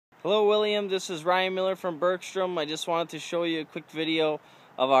Hello William, this is Ryan Miller from Bergstrom. I just wanted to show you a quick video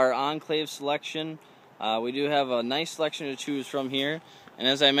of our Enclave selection. We do have a nice selection to choose from here, and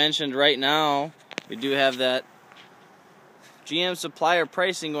as I mentioned, right now we do have that GM supplier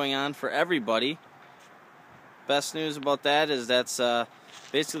pricing going on for everybody. Best news about that is that's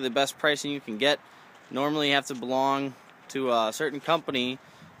basically the best pricing you can get. Normally you have to belong to a certain company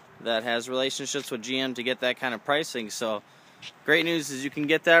that has relationships with GM to get that kind of pricing. So great news is you can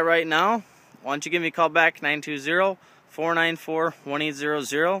get that right now. Why don't you give me a call back,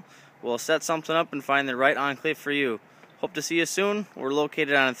 920-494-1800. We'll set something up and find the right Enclave for you. Hope to see you soon. We're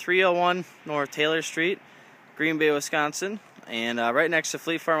located on 301 North Taylor Street, Green Bay, Wisconsin, and right next to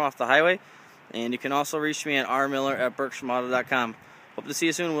Fleet Farm off the highway. And you can also reach me at rmiller@bergstromauto.com. Hope to see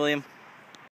you soon, William.